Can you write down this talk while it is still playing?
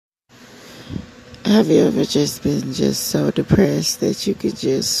Have you ever just been just so depressed that you could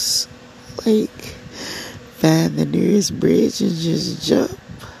just, like, find the nearest bridge and just jump?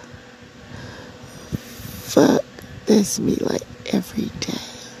 Fuck, that's me, like, every day.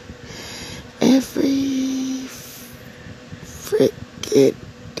 Every freaking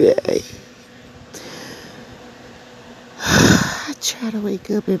day. I try to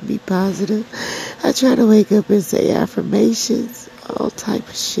wake up and be positive. I try to wake up and say affirmations, all type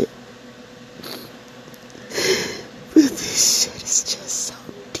of shit. But this shit is just so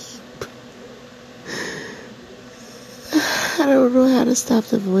deep. I don't know how to stop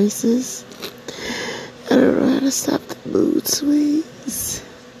the voices. I don't know how to stop the mood swings.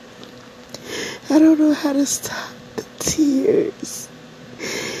 I don't know how to stop the tears.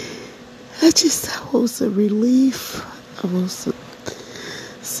 I want some relief. I want some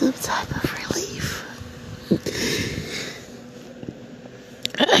type of relief.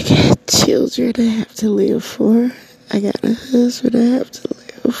 I got children I have to live for. I got a husband I have to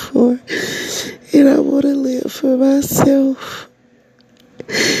live for. And I want to live for myself.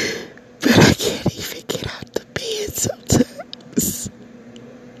 But I can't even get out the bed sometimes.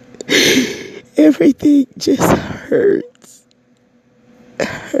 Everything just hurts.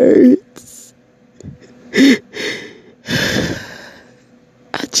 Hurts.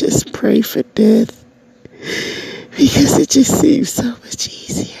 I just pray for death because it just seems so much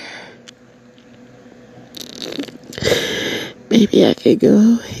easier. Maybe I can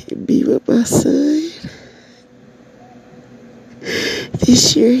go and be with my son.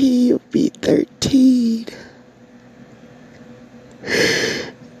 This year he'll be 13.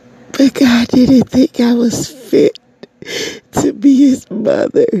 But God didn't think I was fit to be his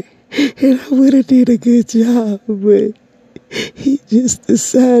mother. And I would have did a good job, but he just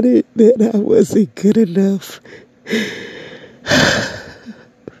decided that I wasn't good enough.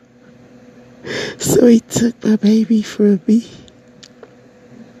 So he took my baby from me.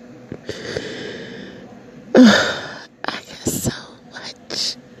 I got so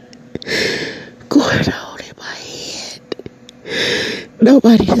much going on in my head.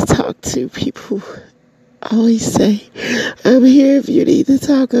 Nobody to talk to. People always say, I'm here if you need to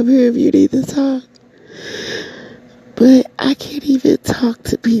talk. I'm here if you need to talk. But I can't even talk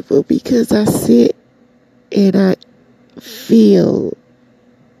to people because I sit and I feel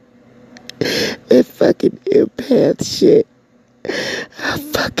that fucking empath shit. I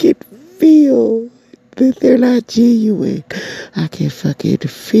fucking feel that they're not genuine. I can fucking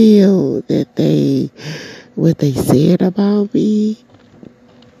feel that what they said about me,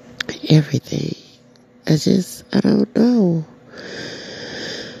 everything. I don't know.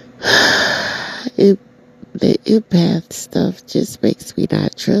 The empath stuff just makes me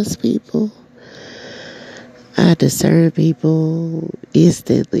not trust people. I discern people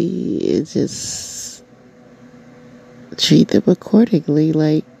instantly and just treat them accordingly,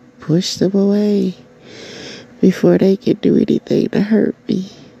 like push them away before they can do anything to hurt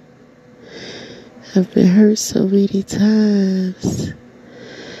me. I've been hurt so many times.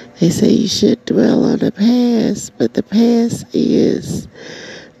 They say you should dwell on the past, but the past is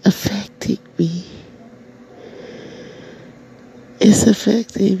affecting me. It's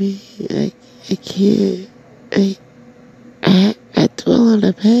affecting me. I can't. I dwell on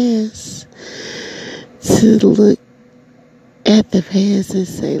the past to look at the past and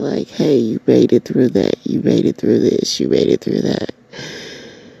say like, hey, you made it through that. You made it through this. You made it through that.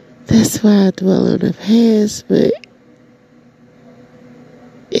 That's why I dwell on the past, but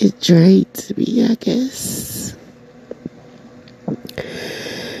it drains me, I guess.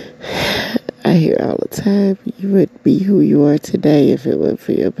 I hear all the time, you wouldn't be who you are today if it weren't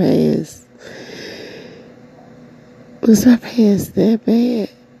for your past. Was my past that bad?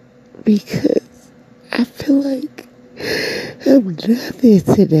 Because I feel like I'm nothing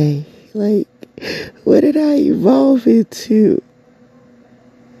today. Like, what did I evolve into?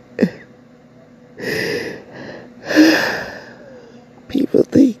 People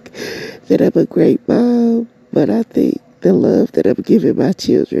think that I'm a great mom, but I think the love that I'm giving my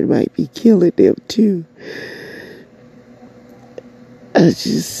children might be killing them too.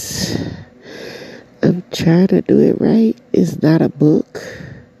 I'm trying to do it right. It's not a book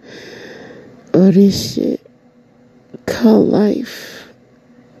on this shit called life.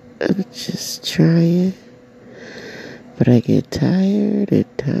 I'm just trying. But I get tired and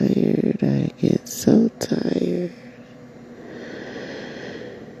tired. I get so tired.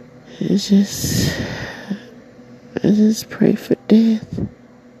 I just pray for death.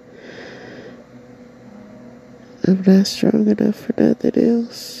 I'm not strong enough for nothing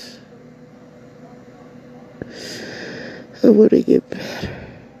else. I want to get better.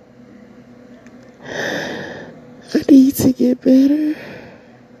 I need to get better.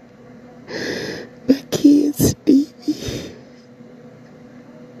 My kids need me.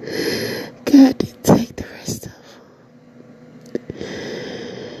 God didn't take the rest of them.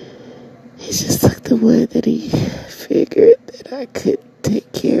 He just took the one that he figured that I could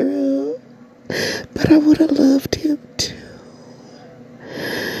take care of. But I would have loved him too.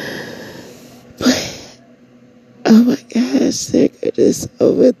 But, oh my gosh, they're just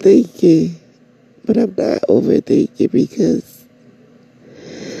overthinking. But I'm not overthinking because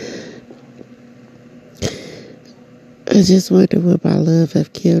I just wonder would my love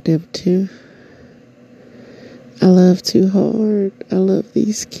have killed him too? I love too hard. I love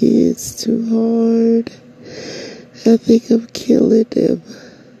these kids too hard. I think I'm killing them.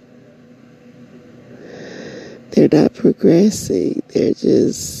 They're not progressing. They're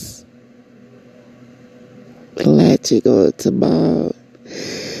just latching on to mom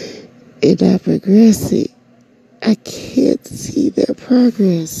and not progressing. I can't see their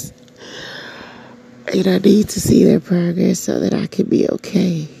progress. And I need to see their progress so that I can be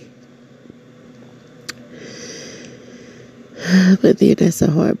okay. But then that's a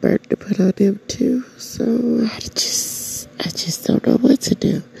hard burden to put on them too. So I just don't know what to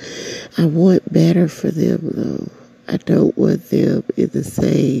do. I want better for them though. I don't want them in the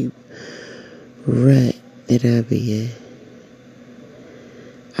same rut that I'm in.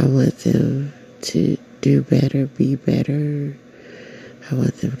 I want them to do better, be better. I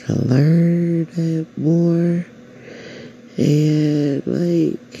want them to learn more. And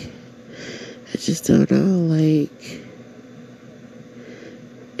like, I just don't know, like,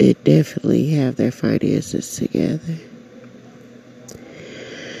 it definitely have their finances together.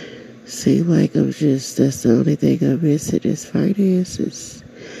 Seem like that's the only thing I'm missing is finances.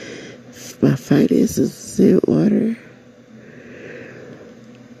 If my finances is in order,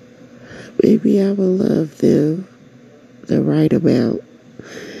 maybe I will love them the right amount.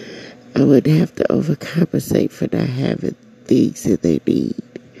 I wouldn't have to overcompensate for not having things that they need.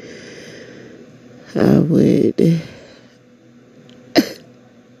 I would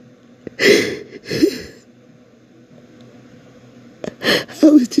I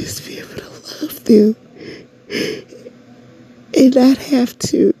would just be able to love them and not have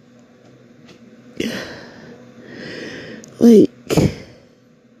to, like,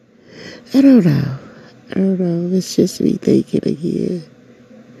 I don't know. It's just me thinking again.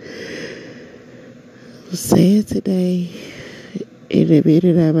 I'm sad today. In a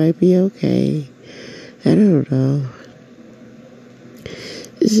minute I might be okay. I don't know.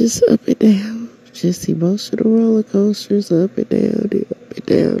 It's just up and down. Just emotional roller coasters, up and down, up and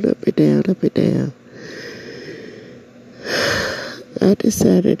down, up and down, up and down. I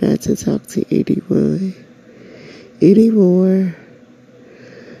decided not to talk to anyone anymore.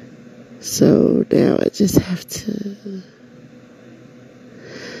 So now I just have to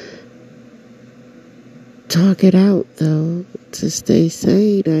talk it out, though, to stay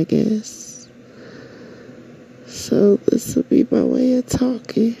sane, I guess. So this will be my way of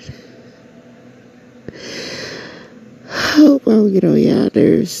talking. I hope I don't get on y'all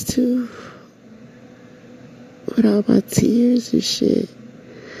nerves, too. With all my tears and shit.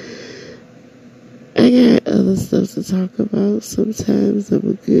 I got other stuff to talk about. Sometimes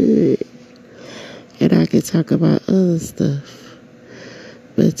I'm good. And I can talk about other stuff.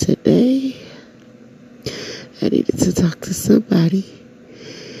 But today, I needed to talk to somebody.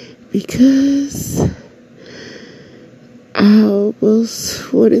 Because I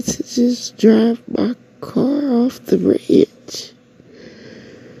almost wanted to just drive my car off the bridge.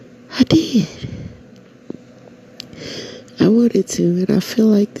 I did. I wanted to, and I feel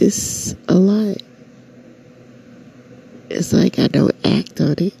like this a lot. It's like I don't act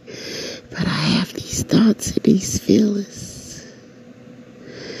on it, but I have these thoughts and these feelings.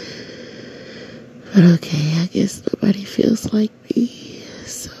 But okay, I guess nobody feels like me.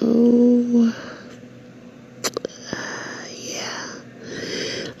 So, yeah.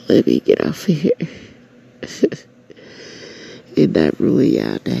 Let me get off of here. And not ruin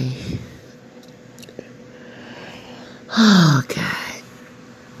y'all day. Oh, God.